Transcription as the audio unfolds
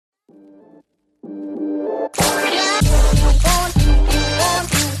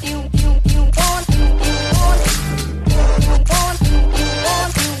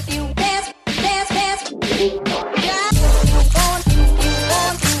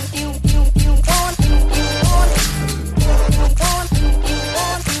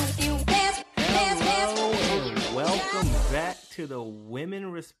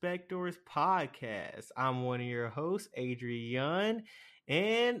Spectors podcast. I'm one of your hosts, Adrian,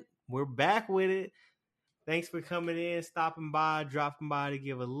 and we're back with it. Thanks for coming in, stopping by, dropping by to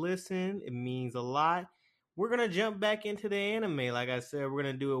give a listen. It means a lot. We're going to jump back into the anime. Like I said, we're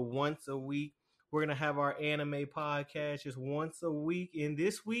going to do it once a week. We're going to have our anime podcast just once a week. And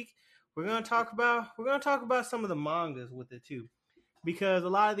this week, we're going to talk about some of the mangas with it too, because a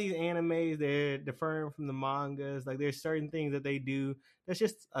lot of these animes, they're different from the mangas. Like there's certain things that they do that's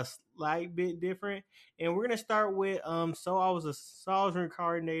just a slight bit different. And we're gonna start with so I was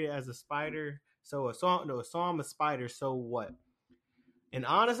reincarnated as a spider. So I'm a spider. So what? And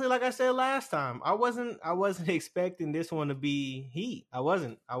honestly, like I said last time, I wasn't expecting this one to be heat.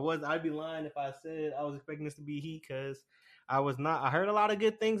 I'd be lying if I said I was expecting this to be heat, because I was not. I heard a lot of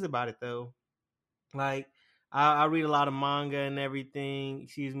good things about it though. Like I read a lot of manga and everything.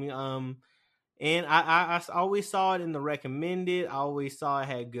 Excuse me. And I always saw it in the recommended. I always saw it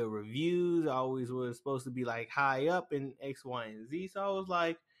had good reviews. I always was supposed to be like high up in X, Y, and Z. So I was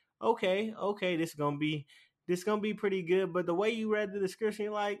like, okay, this gonna be pretty good. But the way you read the description,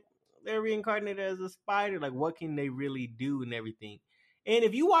 you're like, they're reincarnated as a spider. Like, what can they really do and everything? And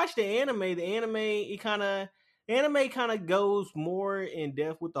if you watch the anime kind of goes more in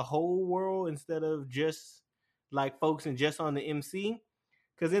depth with the whole world instead of just like focusing just on the MC.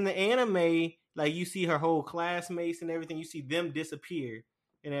 Because in the anime, like you see her whole classmates and everything, you see them disappear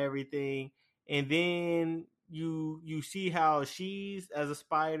and everything, and then you see how she's as a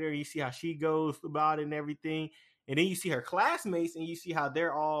spider, you see how she goes about it and everything, and then you see her classmates and you see how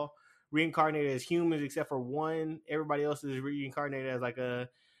they're all reincarnated as humans except for one. Everybody else is reincarnated as like a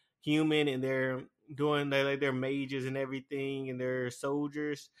human, and they're mages and everything, and they're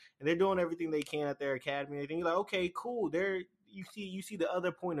soldiers, and they're doing everything they can at their academy and everything. You're like, okay, cool. You see the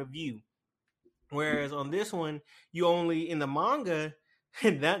other point of view. Whereas on this one, you only in the manga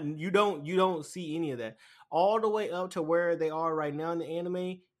that you don't see any of that. All the way up to where they are right now in the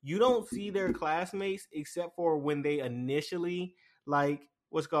anime, you don't see their classmates except for when they initially, like,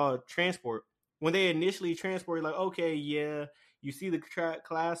 what's called transport. When they initially transport, like, okay, yeah, you see the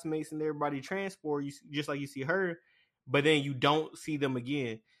classmates and everybody transport, just like you see her, but then you don't see them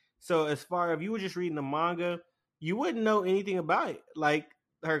again. So as far if you were just reading the manga, you wouldn't know anything about it. Like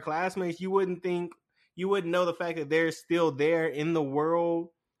her classmates, you wouldn't know the fact that they're still there in the world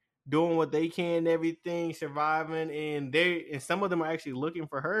doing what they can and everything, surviving, and some of them are actually looking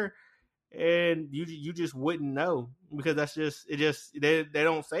for her, and you just wouldn't know, because that's just it. Just they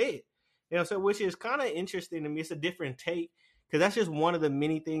don't say it, so which is kind of interesting to me. It's a different take, because that's just one of the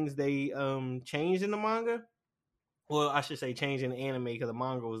many things they changed in the manga. Well, I should say changed in the anime, because the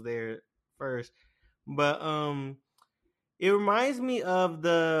manga was there first, but it reminds me of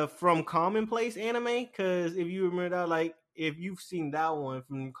the From Commonplace anime, because if you remember that, like if you've seen that one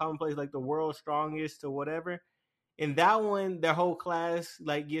from Commonplace, like the world's strongest to whatever, in that one, their whole class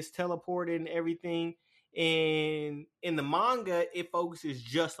like gets teleported and everything. And in the manga, it focuses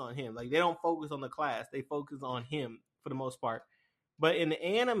just on him. Like they don't focus on the class; they focus on him for the most part. But in the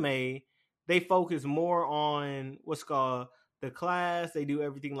anime, they focus more on what's called the class. They do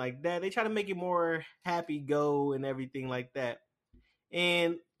everything like that. They try to make it more happy go and everything like that.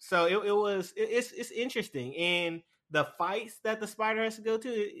 And so it's interesting. And the fights that the spider has to go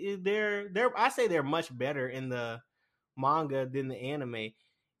to, they're I say they're much better in the manga than the anime.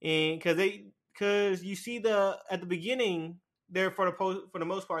 And because you see the at the beginning, they're for the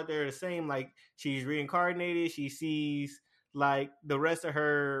most part they're the same. Like she's reincarnated, she sees like the rest of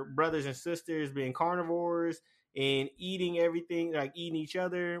her brothers and sisters being carnivores and eating everything, like eating each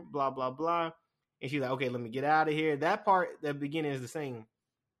other, blah blah blah. And she's like, okay, let me get out of here. That part, the beginning is the same.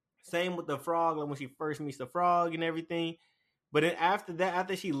 Same with the frog, like when she first meets the frog and everything. But then after that,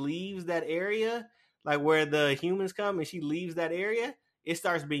 after she leaves that area, like where the humans come, and she leaves that area, it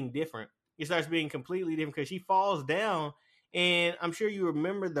starts being different. It starts being completely different, because she falls down. And I'm sure you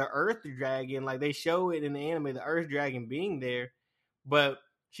remember the Earth Dragon. Like they show it in the anime, the Earth Dragon being there. But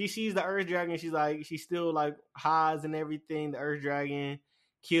she sees the Earth Dragon. She's like, she still like hides and everything. The Earth Dragon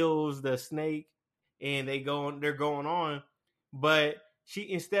kills the snake, and they're going on. But she,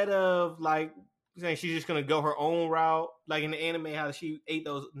 instead of like saying she's just gonna go her own route, like in the anime, how she ate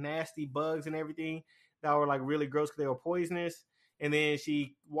those nasty bugs and everything that were like really gross because they were poisonous, and then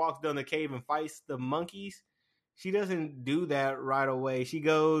she walks down the cave and fights the monkeys. She doesn't do that right away. She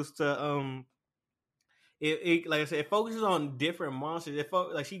goes to like I said, it focuses on different monsters.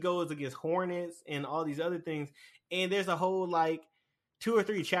 Like she goes against hornets and all these other things, and there's a whole like 2 or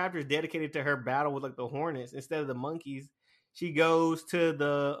 3 chapters dedicated to her battle with like the hornets instead of the monkeys. She goes to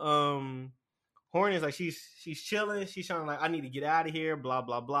the Hornet's like she's chilling. She's trying to like I need to get out of here. Blah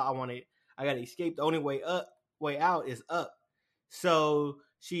blah blah. I gotta escape. The only way out is up. So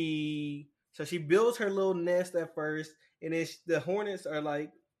she builds her little nest at first, and then the Hornets are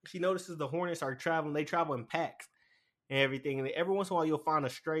like she notices the Hornets are traveling. They travel in packs and everything. And every once in a while, you'll find a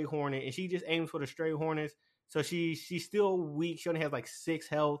stray Hornet, and she just aims for the stray Hornets. So she's still weak. She only has like 6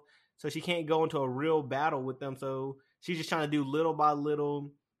 health, so she can't go into a real battle with them. So she's just trying to do little by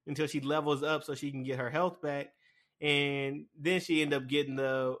little until she levels up, so she can get her health back. And then she ended up getting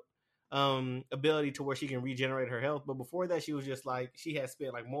the ability to where she can regenerate her health. But before that, she was just like she had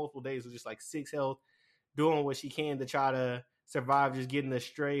spent like multiple days with just like 6 health, doing what she can to try to survive, just getting the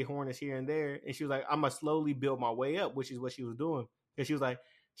stray Hornets here and there. And she was like, I'm gonna slowly build my way up, which is what she was doing. Because she was like,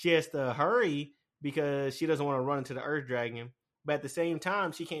 she has to hurry because she doesn't want to run into the Earth Dragon. But at the same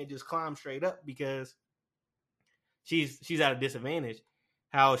time, she can't just climb straight up because she's at a disadvantage.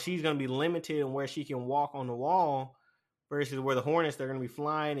 How she's gonna be limited in where she can walk on the wall versus where the Hornets they're gonna be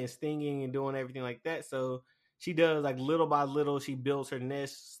flying and stinging and doing everything like that. So she does like little by little, she builds her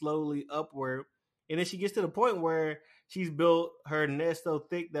nest slowly upward. And then she gets to the point where she's built her nest so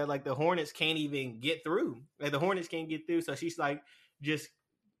thick that like the Hornets can't even get through. Like the Hornets can't get through. So she's like just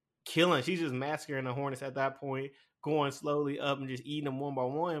killing. She's just massacring the Hornets at that point, going slowly up and just eating them one by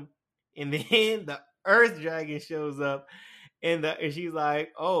one. And then the Earth Dragon shows up, and she's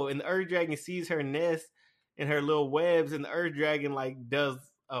like, oh, and the Earth Dragon sees her nest and her little webs, and the Earth Dragon like does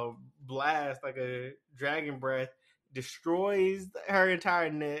a blast, like a dragon breath, destroys her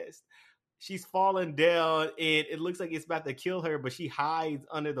entire nest. She's falling down, and it looks like it's about to kill her, but she hides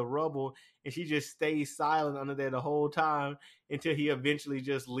under the rubble, and she just stays silent under there the whole time until he eventually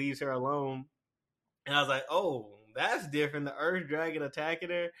just leaves her alone. And I was like, oh, that's different. The Earth Dragon attacking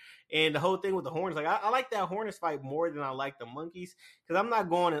her. And the whole thing with the Hornets, like, I like that Hornets fight more than I like the Monkeys. Because I'm not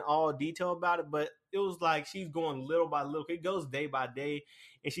going in all detail about it, but it was like she's going little by little. It goes day by day.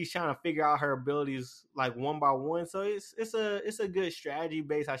 And she's trying to figure out her abilities like one by one. So it's a good strategy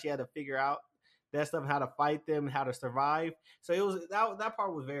base how she had to figure out that stuff, how to fight them, how to survive. So it was that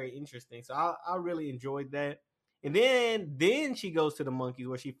part was very interesting. So I really enjoyed that. And then she goes to the Monkeys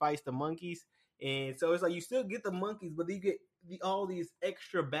where she fights the Monkeys, and so it's like you still get the Monkeys, but you get all these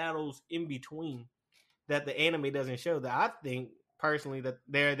extra battles in between that the anime doesn't show. That I think personally that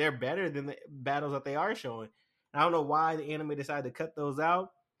they're better than the battles that they are showing. I don't know why the anime decided to cut those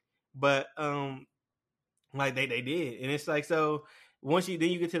out, but like they did, and it's like so. Once you then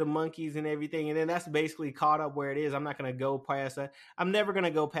you get to the Monkeys and everything, and then that's basically caught up where it is. I'm not gonna go past that. I'm never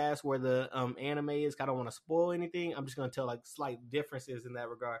gonna go past where the anime is. I don't want to spoil anything. I'm just gonna tell like slight differences in that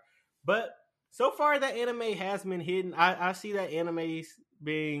regard. But so far, that anime has been hidden. I see that anime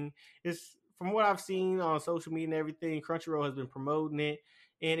being it's from what I've seen on social media and everything. Crunchyroll has been promoting it,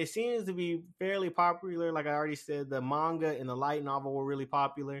 and it seems to be fairly popular. Like I already said, the manga and the light novel were really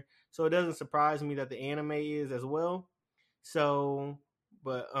popular, so it doesn't surprise me that the anime is as well. So,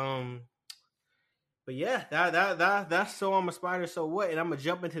 but but yeah, that's So I'm a Spider. So what? And I'm gonna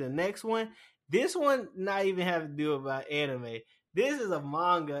jump into the next one. This one not even have to do about anime. This is a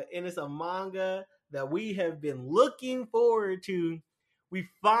manga, and it's a manga that we have been looking forward to. We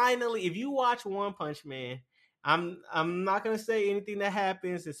finally, if you watch One Punch Man, I'm not gonna say anything that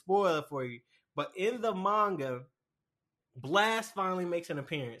happens and spoil it for you. But in the manga, Blast finally makes an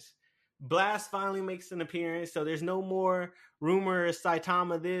appearance. Blast finally makes an appearance, so there's no more rumors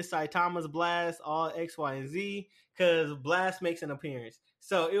Saitama this, Saitama's Blast, all X, Y, and Z, because Blast makes an appearance.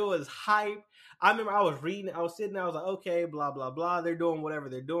 So it was hype. I remember I was reading, I was sitting there, I was like, okay, blah, blah, blah. They're doing whatever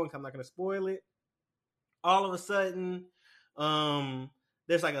they're doing, I'm not going to spoil it. All of a sudden,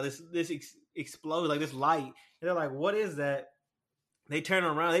 there's like this explodes, like this light. And they're like, what is that? They turn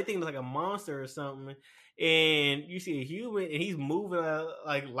around, they think it's like a monster or something, and you see a human, and he's moving at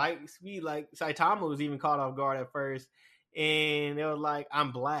like light speed. Like Saitama was even caught off guard at first, and they were like,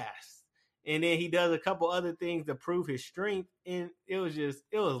 "I'm Blast," and then he does a couple other things to prove his strength, and it was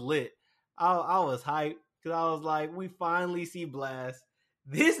lit. I was hyped because I was like, "We finally see Blast.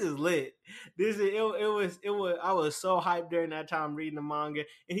 This is lit. This is it was. I was so hyped during that time reading the manga,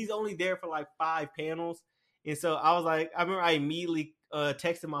 and he's only there for like 5 panels." And so I was like, I remember I immediately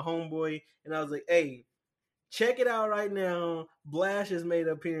texted my homeboy, and I was like, "Hey, check it out right now. Blast has made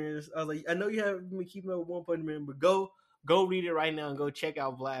an appearance." I was like, "I know you haven't been keeping up with One Punch Man, but go read it right now and go check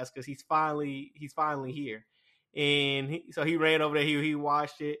out Blast because he's finally here." And so he ran over there. He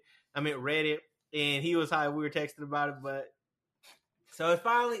watched it. I mean, read it, and he was high. We were texting about it, but so it's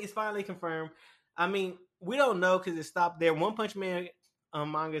finally confirmed. I mean, we don't know because it stopped there. One Punch Man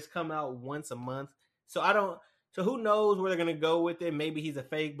mangas come out once a month, so I don't. So who knows where they're gonna go with it? Maybe he's a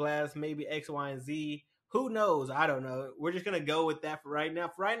fake Blast, maybe X, Y, and Z. Who knows? I don't know. We're just gonna go with that for right now.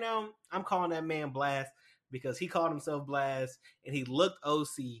 For right now, I'm calling that man Blast because he called himself Blast and he looked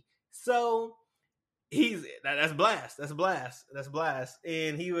OC. So that's Blast. That's Blast. That's Blast.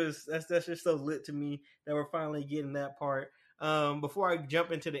 And he was that's just so lit to me that we're finally getting that part. Before I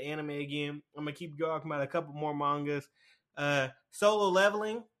jump into the anime again, I'm gonna keep talking about a couple more mangas. Solo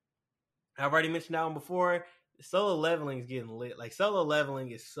Leveling. I've already mentioned that one before. Solo Leveling is getting lit. Like Solo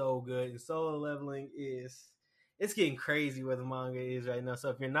Leveling is so good, and Solo Leveling is it's getting crazy where the manga is right now. So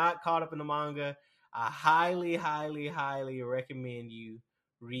if you're not caught up in the manga, I highly, highly, highly recommend you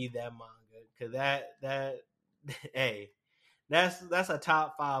read that manga because that hey, that's a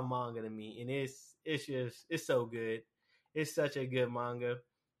top 5 manga to me, and it's just it's so good. It's such a good manga.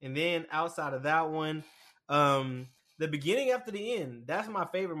 And then outside of that one, the beginning after the end, that's my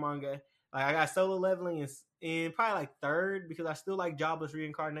favorite manga. Like I got Solo Leveling in probably like third because I still like Jobless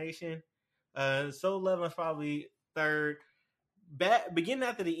Reincarnation. Solo Leveling is probably third. Beginning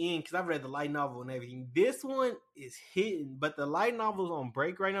after the end because I've read the light novel and everything. This one is hidden, but the light novel's on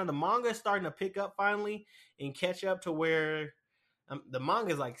break right now. The manga is starting to pick up finally and catch up to where the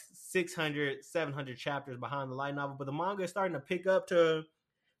manga is like 600, 700 chapters behind the light novel, but the manga is starting to pick up to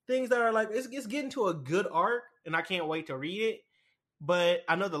things that are like it's getting to a good arc, and I can't wait to read it. But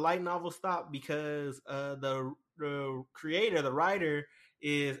I know the light novel stopped because the creator, the writer,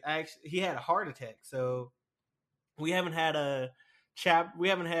 is actually he had a heart attack, so we haven't had a we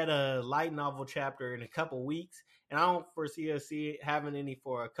haven't had a light novel chapter in a couple weeks, and I don't foresee us having any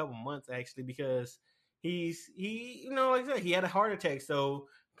for a couple months actually because he like I said he had a heart attack, so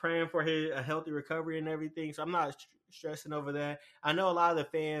praying for a healthy recovery and everything. So I'm not stressing over that. I know a lot of the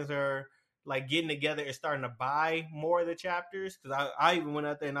fans are like getting together and starting to buy more of the chapters because I even went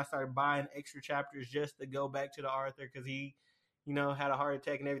out there and I started buying extra chapters just to go back to the Arthur because he had a heart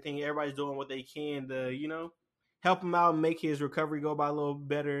attack and everything. Everybody's doing what they can to help him out and make his recovery go by a little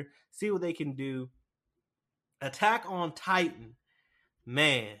better. See what they can do. Attack on Titan,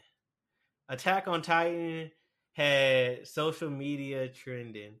 man. Attack on Titan had social media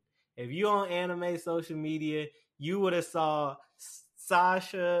trending. If you on anime social media, you would have saw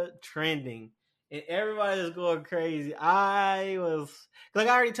Sasha trending, and everybody was going crazy. I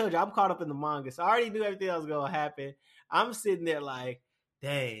already told you, I'm caught up in the manga, so I already knew everything that was gonna happen. I'm sitting there like,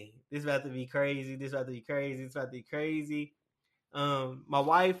 dang, this is about to be crazy. This is about to be crazy. This is about to be crazy. My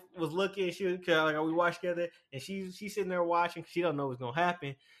wife was looking. She was like we watched together, and she's sitting there watching. She don't know what's gonna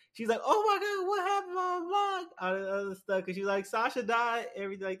happen. She's like, "Oh my god, what happened on vlog?" All the other stuff because she's like, Sasha died,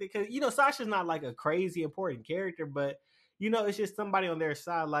 everything like that. Because Sasha's not like a crazy important character, but it's just somebody on their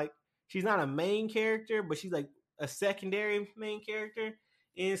side. Like she's not a main character, but she's like a secondary main character,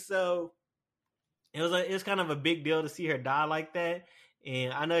 and so it was kind of a big deal to see her die like that.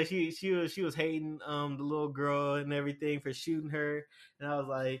 And I know she was hating the little girl and everything for shooting her, and I was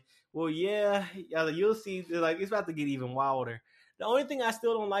like, well, yeah, you'll see. Like it's about to get even wilder. The only thing I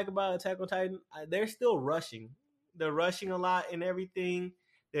still don't like about Attack on Titan, they're still rushing. They're rushing a lot and everything.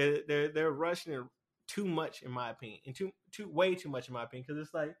 They're rushing it too much in my opinion, and way too much in my opinion. Because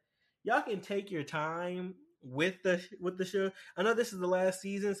it's like y'all can take your time with the show. I know this is the last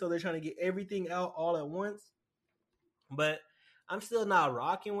season, so they're trying to get everything out all at once. But I'm still not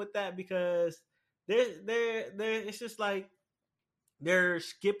rocking with that because they're it's just like they're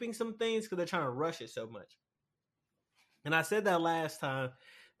skipping some things because they're trying to rush it so much. And I said that last time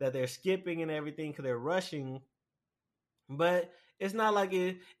that they're skipping and everything because they're rushing, but it's not like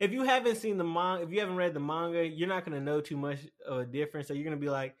it. If you haven't seen the manga, if you haven't read the manga, you're not gonna know too much of a difference. So you're gonna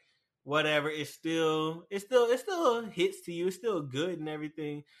be like, whatever. It still hits to you. It's still good and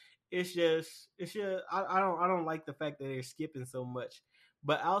everything. It's just I don't like the fact that they're skipping so much.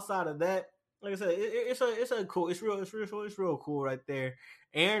 But outside of that, like I said, it's a cool. It's real cool right there.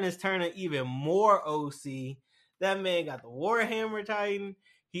 Eren is turning even more OC. That man got the Warhammer Titan.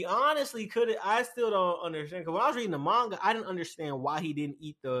 He honestly could. I still don't understand because when I was reading the manga, I didn't understand why he didn't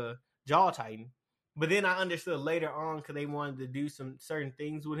eat the Jaw Titan. But then I understood later on because they wanted to do some certain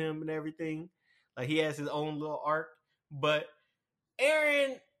things with him and everything. Like he has his own little arc. But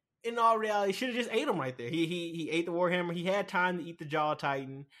Eren, in all reality, should have just ate him right there. He ate the Warhammer. He had time to eat the Jaw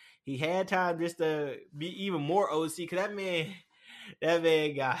Titan. He had time just to be even more OC because that man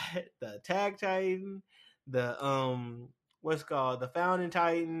got the Attack Titan, the what's called the Founding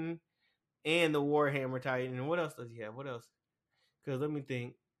Titan, and the Warhammer Titan. And what else does he have? What else? Because let me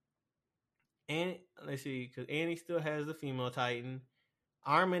think. And let's see, because Annie still has the female Titan.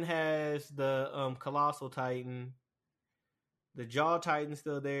 Armin has the Colossal Titan. The Jaw Titan's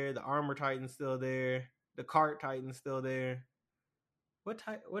still there. The Armor Titan's still there. The Cart Titan's still there. What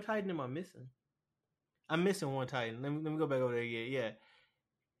Titan am I missing? I'm missing one Titan. Let me go back over there. Yeah.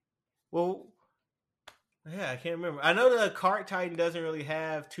 Well, yeah, I can't remember. I know the Cart Titan doesn't really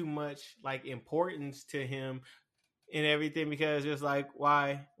have too much like importance to him and everything because it's like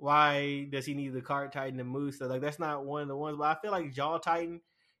why does he need the Cart Titan to move? So like that's not one of the ones. But I feel like Jaw Titan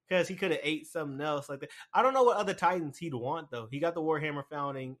because he could have ate something else like that. I don't know what other Titans he'd want though. He got the Warhammer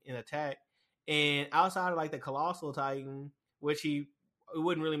Founding in attack, and outside of like the Colossal Titan, which it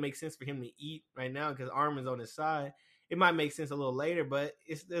wouldn't really make sense for him to eat right now because Armin's on his side. It might make sense a little later, but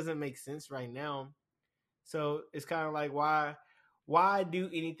it doesn't make sense right now. So it's kind of like why do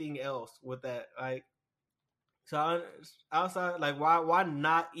anything else with that? Like so outside, like why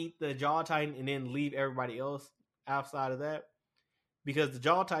not eat the Jaw Titan and then leave everybody else outside of that? Because the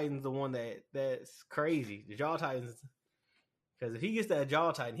Jaw Titan's the one that's crazy. The Jaw Titan's because if he gets that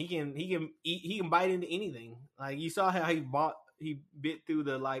Jaw Titan, he can bite into anything. Like you saw how he bit through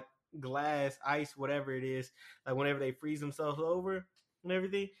the like glass, ice, whatever it is, like whenever they freeze themselves over and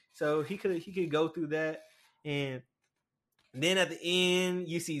everything. So he could go through that, and then at the end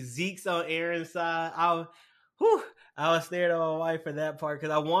you see Zeke's on Aaron's side. I was staring at my wife for that part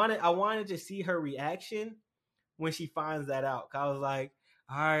because I wanted to see her reaction when she finds that out. I was like,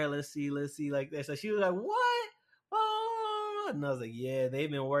 all right, let's see like that. So she was like, what? Oh, and I was like, yeah, they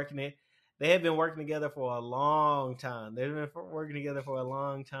have been working together for a long time. They've been working together for a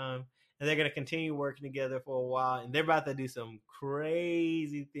long time, and they're gonna continue working together for a while. And they're about to do some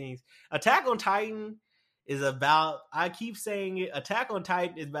crazy things. Attack on Titan is about. I keep saying it. Attack on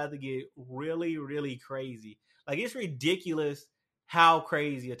Titan is about to get really, really crazy. Like it's ridiculous how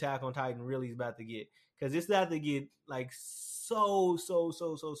crazy Attack on Titan really is about to get because it's about to get like so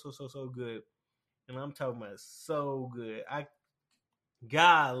good, and I'm talking about so good.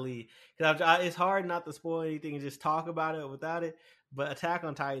 Golly, because it's hard not to spoil anything and just talk about it without it. But Attack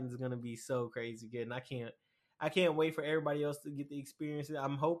on Titan is gonna be so crazy good, and I can't wait for everybody else to get the experience.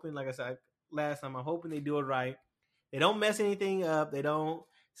 I'm hoping, like I said last time, I'm hoping they do it right. They don't mess anything up. They don't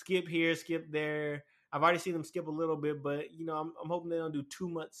skip here, skip there. I've already seen them skip a little bit, but I'm hoping they don't do too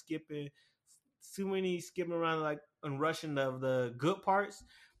much skipping, too many skipping around like and rushing of the good parts.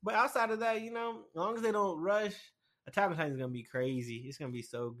 But outside of that, as long as they don't rush, Attack on Titan is gonna be crazy. It's gonna be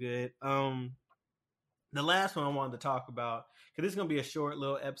so good. The last one I wanted to talk about because this is gonna be a short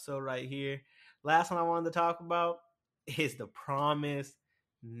little episode right here. Last one I wanted to talk about is The Promised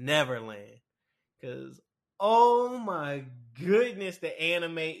Neverland. Because oh my goodness, the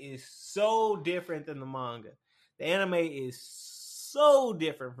anime is so different than the manga. The anime is so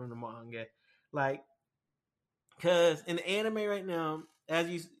different from the manga. Like, because in the anime right now, as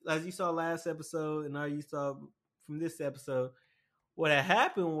you saw last episode, and now you saw from this episode, what had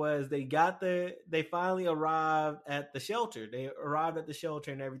happened was they finally arrived at the shelter. They arrived at the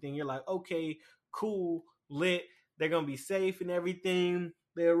shelter and everything. You're like, okay, cool, lit. They're gonna be safe and everything.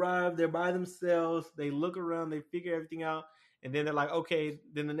 They arrive, they're by themselves. They look around, they figure everything out, and then they're like, okay.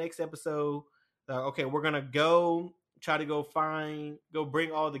 Then the next episode, okay, we're gonna go try to go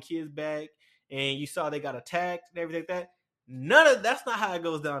bring all the kids back. And you saw they got attacked and everything like that. That's not how it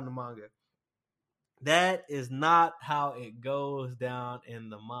goes down in the manga. That is not how it goes down in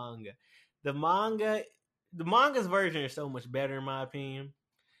the manga. The manga's version is so much better in my opinion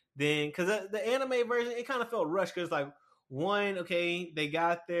than because the anime version it kind of felt rushed because like one okay they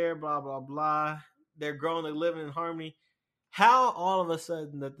got there blah blah blah they're growing they're living in harmony. How all of a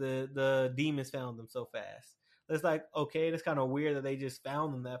sudden that the demons found them so fast? It's like okay, that's kind of weird that they just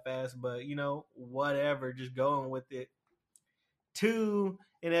found them that fast, but whatever, just going with it. Two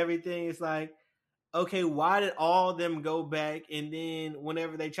and everything, it's like okay, why did all of them go back? And then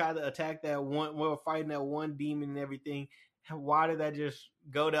whenever they tried to attack that one, we were fighting that one demon and everything. Why did that just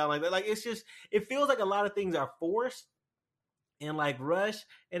go down like that? Like it feels like a lot of things are forced and like rushed.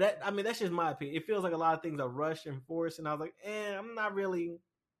 And that's just my opinion. It feels like a lot of things are rushed and forced. And I was like, I'm not really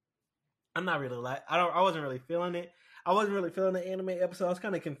like I wasn't really feeling it. I wasn't really feeling the anime episode. I was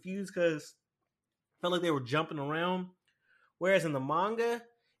kind of confused because I felt like they were jumping around. Whereas in the manga,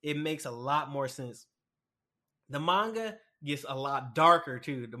 it makes a lot more sense. The manga gets a lot darker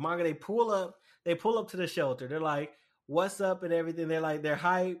too. The manga they pull up to the shelter. They're like, "What's up?" and everything. They're like, they're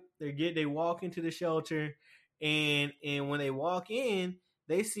hyped. They walk into the shelter, and when they walk in,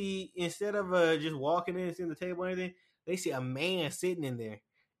 they see instead of just walking in and seeing the table and everything, they see a man sitting in there,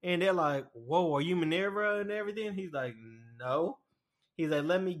 and they're like, "Whoa, are you Minerva?" and everything. He's like, "No." He's like,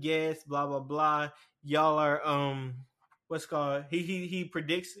 "Let me guess." Blah blah blah. Y'all are what's called he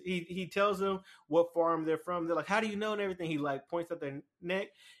predicts he tells them what farm they're from. They're like, how do you know and everything? He like points at their neck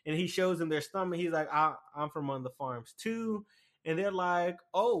and he shows them their stomach. He's like, I'm from one of the farms too, and they're like,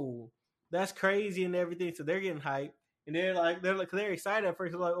 oh, that's crazy and everything. So they're getting hyped and they're excited at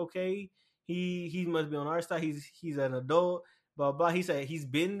first. They're like, okay, he must be on our side. He's an adult. Blah blah. He said he's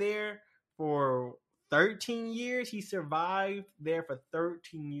been there for 13 years. He survived there for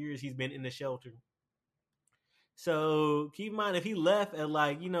 13 years. He's been in the shelter. So keep in mind if he left at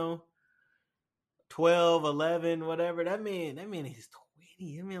like 12, 11, whatever, that man is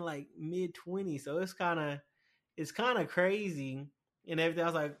 20. I mean like mid 20. So it's kind of crazy and everything. I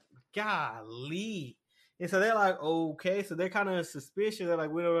was like, golly. And so they're like, okay. So they're kind of suspicious. They're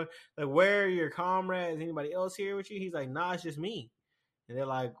like, we don't like where are your comrades? Anybody else here with you? He's like, nah, it's just me. And they're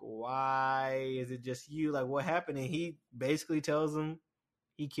like, why is it just you? Like, what happened? And he basically tells them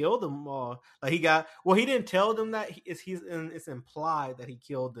he killed them all. Like he didn't tell them that it's implied that he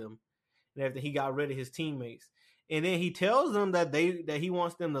killed them and everything. He got rid of his teammates, and then he tells them that he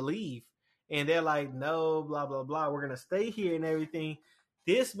wants them to leave, and they're like, no, blah blah blah, we're gonna stay here and everything.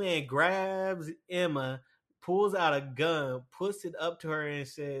 This man grabs Emma, pulls out a gun, puts it up to her, and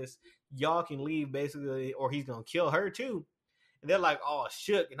says, "Y'all can leave, basically, or he's gonna kill her too." And they're like, "Oh,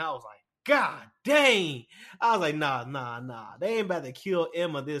 shook," and I was like, God dang. I was like, nah. They ain't about to kill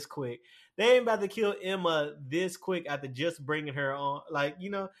Emma this quick. They ain't about to kill Emma this quick after just bringing her on. Like,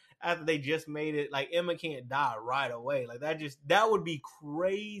 after they just made it, like, Emma can't die right away. Like, that would be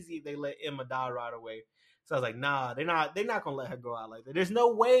crazy if they let Emma die right away. So I was like, nah, they're not going to let her go out like that. There's no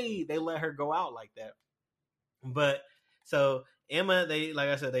way they let her go out like that. But, so Emma, like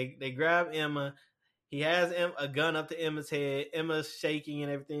I said, they grab Emma. He has a gun up to Emma's head. Emma's shaking and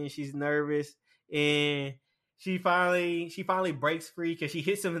everything. She's nervous, and she finally breaks free because she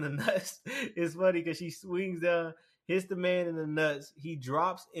hits him in the nuts. It's funny because she swings down, hits the man in the nuts. He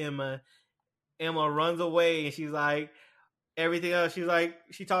drops Emma. Emma runs away, and she's like everything else. She's like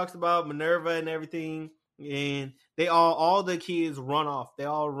she talks about Minerva and everything, and all the kids run off. They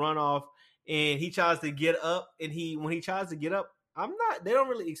all run off, and he tries to get up, and when he tries to get up, they don't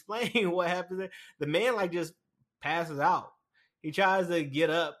really explain what happens there. The man like just passes out. He tries to get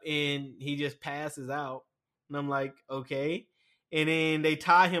up and he just passes out. And I'm like, okay. And then they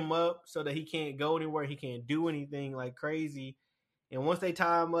tie him up so that he can't go anywhere. He can't do anything like crazy. And once they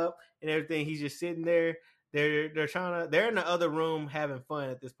tie him up and everything, he's just sitting there. They're in the other room having fun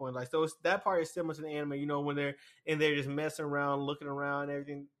at this point. Like, so that part is similar to the anime, when they're in there just messing around, looking around and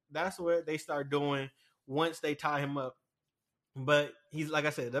everything. That's what they start doing once they tie him up. But he's like I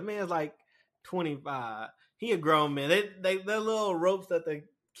said, that man's like 25. He a grown man. The little ropes that the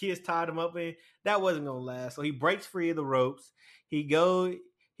kids tied him up in, that wasn't gonna last. So he breaks free of the ropes. He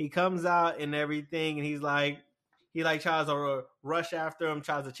comes out and everything, and he tries to rush after him,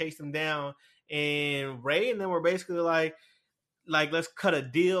 tries to chase him down. And Ray and them were basically like let's cut a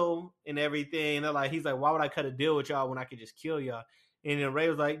deal and everything. And they're like, he's like, why would I cut a deal with y'all when I could just kill y'all? And then Ray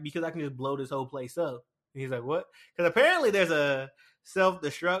was like, because I can just blow this whole place up. And he's like, what? Because apparently there's a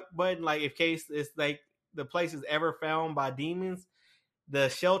self-destruct button. Like, if case it's like the place is ever found by demons, the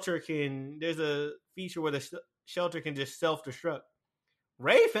shelter there's a feature where the shelter can just self-destruct.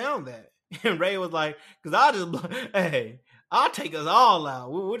 Ray found that. And Ray was like, because I'll take us all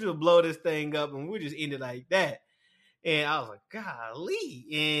out. We'll just blow this thing up and we'll just end it like that. And I was like, golly.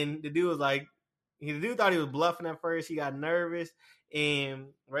 And the dude thought he was bluffing at first. He got nervous. And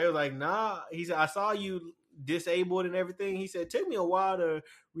Ray was like, nah. He said, I saw you disabled and everything. He said, it took me a while to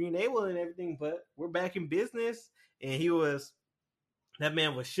re-enable and everything, but we're back in business. And that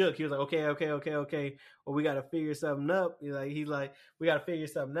man was shook. He was like, okay. Well, we got to figure something up. He's like, we got to figure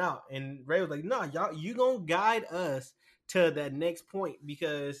something out. And Ray was like, no, y'all, you gonna guide us to that next point,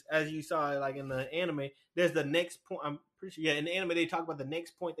 because as you saw, like in the anime, there's the next point. I'm pretty sure, in the anime they talk about the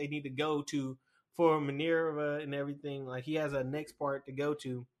next point they need to go to for Minerva and everything. Like, he has a next part to go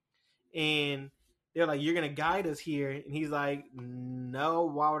to, and they're like, you're gonna guide us here. And he's like, no,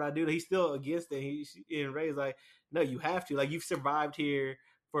 why would I do that? He's still against it. And Ray's like, no, you have to. Like, you've survived here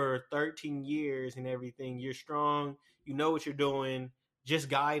for 13 years and everything. You're strong. You know what you're doing. Just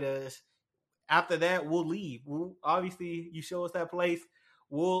guide us. After that, we'll leave. Obviously, you show us that place.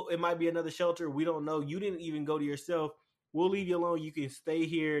 It might be another shelter. We don't know. You didn't even go to yourself. We'll leave you alone. You can stay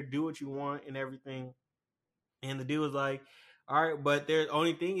here, do what you want and everything. And the dude was like, all right, but the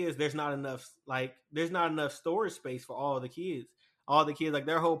only thing is there's not enough storage space for all the kids. All the kids, like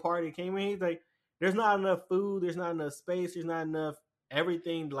their whole party came in. He's like, there's not enough food, there's not enough space, there's not enough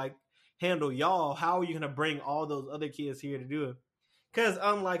everything to like handle y'all. How are you gonna bring all those other kids here to do it? Because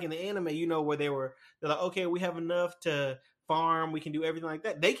unlike in the anime, where they're like, okay, we have enough to farm, we can do everything like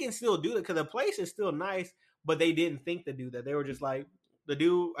that. They can still do it because the place is still nice, but they didn't think to do that. They were just like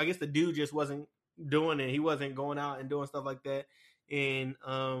I guess the dude just wasn't doing it. He wasn't going out and doing stuff like that, and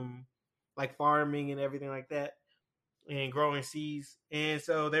like farming and everything like that, and growing seeds. And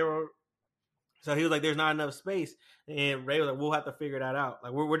so he was like, "There's not enough space," and Ray was like, "We'll have to figure that out.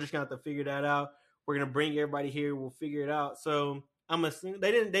 Like, we're just gonna have to figure that out. We're gonna bring everybody here. We'll figure it out." So I'm assuming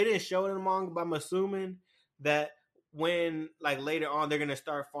they didn't show it in the manga, but I'm assuming that when like later on they're gonna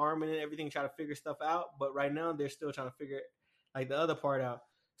start farming and everything, try to figure stuff out. But right now they're still trying to figure like the other part out.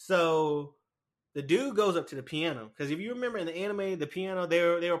 So the dude goes up to the piano because if you remember in the anime, the piano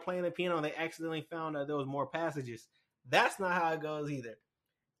they were playing the piano and they accidentally found out there was more passages. That's not how it goes either.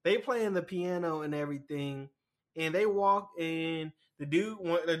 They playing the piano and everything, and they walk and the dude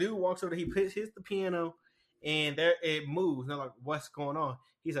walks over. He hits the piano, and there it moves. And they're like, "What's going on?"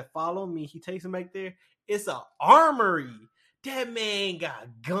 He said, "Follow me." He takes him back there. It's an armory. That man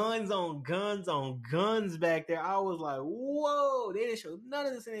got guns on guns on guns back there. I was like, "Whoa!" They didn't show none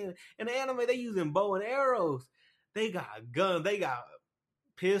of this in the anime. They using bow and arrows. They got guns. They got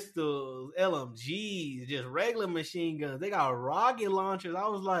pistols, LMGs, just regular machine guns. They got rocket launchers. I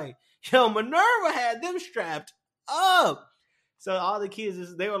was like, yo, Minerva had them strapped up. So all the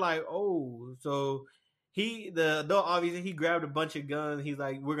kids, they were like, oh. So the adult, obviously, he grabbed a bunch of guns. He's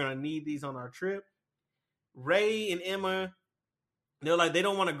like, we're going to need these on our trip. Ray and Emma, they're like, they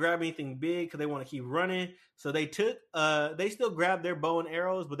don't want to grab anything big because they want to keep running. So they still grabbed their bow and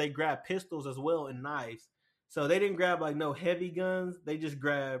arrows, but they grabbed pistols as well and knives. So they didn't grab like no heavy guns. They just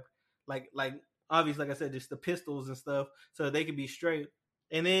grabbed like obviously, like I said, just the pistols and stuff so they could be straight.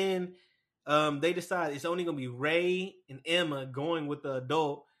 And then they decide it's only gonna be Ray and Emma going with the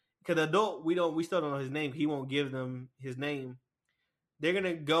adult because the adult we still don't know his name. He won't give them his name. They're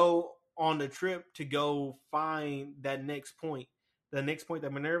gonna go on the trip to go find that next point, the next point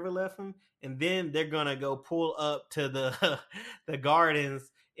that Minerva left him, and then they're gonna go pull up to the the gardens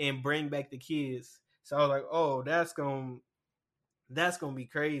and bring back the kids. So I was like, oh, that's gonna be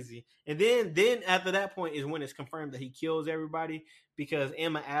crazy. And then after that point is when it's confirmed that he kills everybody because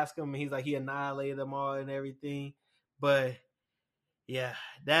Emma asked him, and he's like he annihilated them all and everything. But yeah,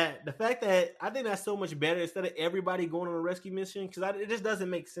 the fact that I think that's so much better instead of everybody going on a rescue mission because it just doesn't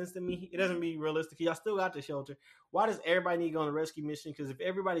make sense to me. It doesn't be realistic. Y'all still got the shelter. Why does everybody need to go on a rescue mission? Because if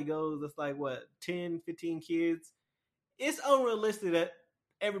everybody goes, it's like what 10, 15 kids. It's unrealistic that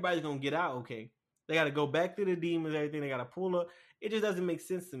everybody's gonna get out okay. They got to go back to the demons, everything. They got to pull up. It just doesn't make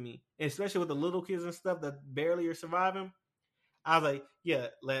sense to me, and especially with the little kids and stuff that barely are surviving. I was like, yeah,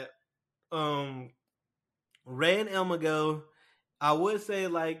 let Ray and Elma go. I would say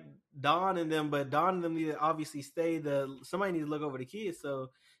like Don and them, but Don and them need to obviously stay. Somebody needs to look over the kids,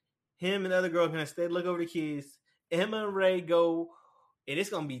 so him and the other girl are gonna stay look over the kids. Emma and Ray go, and it's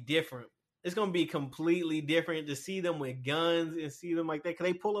gonna be different. It's gonna be completely different to see them with guns and see them like that. Cause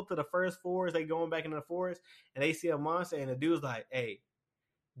they pull up to the first forest, they going back into the forest, and they see a monster, and the dude's like, "Hey,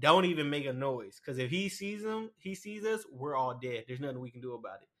 don't even make a noise, because if he sees us, we're all dead. There's nothing we can do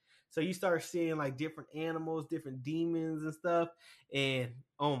about it." So you start seeing like different animals, different demons and stuff, and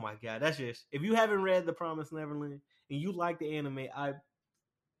oh my god, that's just if you haven't read The Promised Neverland and you like the anime, I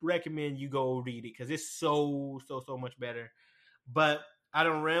recommend you go read it because it's so much better. But I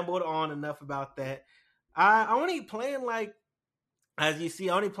don't rambled on enough about that. I only playing like as you see,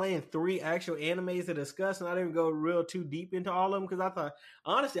 only playing 3 actual animes to discuss, and I didn't go real too deep into all of them because I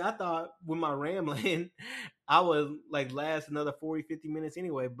thought with my rambling, I would like last another 40, 50 minutes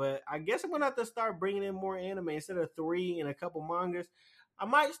anyway. But I guess I'm gonna have to start bringing in more anime instead of 3 and a couple mangas. I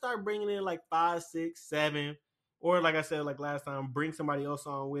might start bringing in like 5, 6, 7, or like I said, like last time, bring somebody else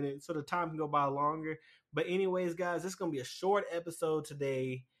on with it so the time can go by longer. But anyways, guys, this is gonna be a short episode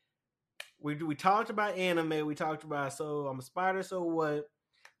today. We talked about anime. We talked about So I'm a Spider, So What,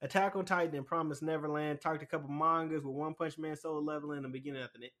 Attack on Titan, and Promised Neverland. Talked a couple mangas with One Punch Man, Solo Leveling, the beginning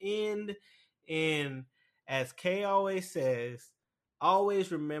after the end. And as Kay always says,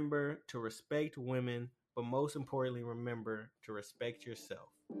 always remember to respect women, but most importantly, remember to respect yourself.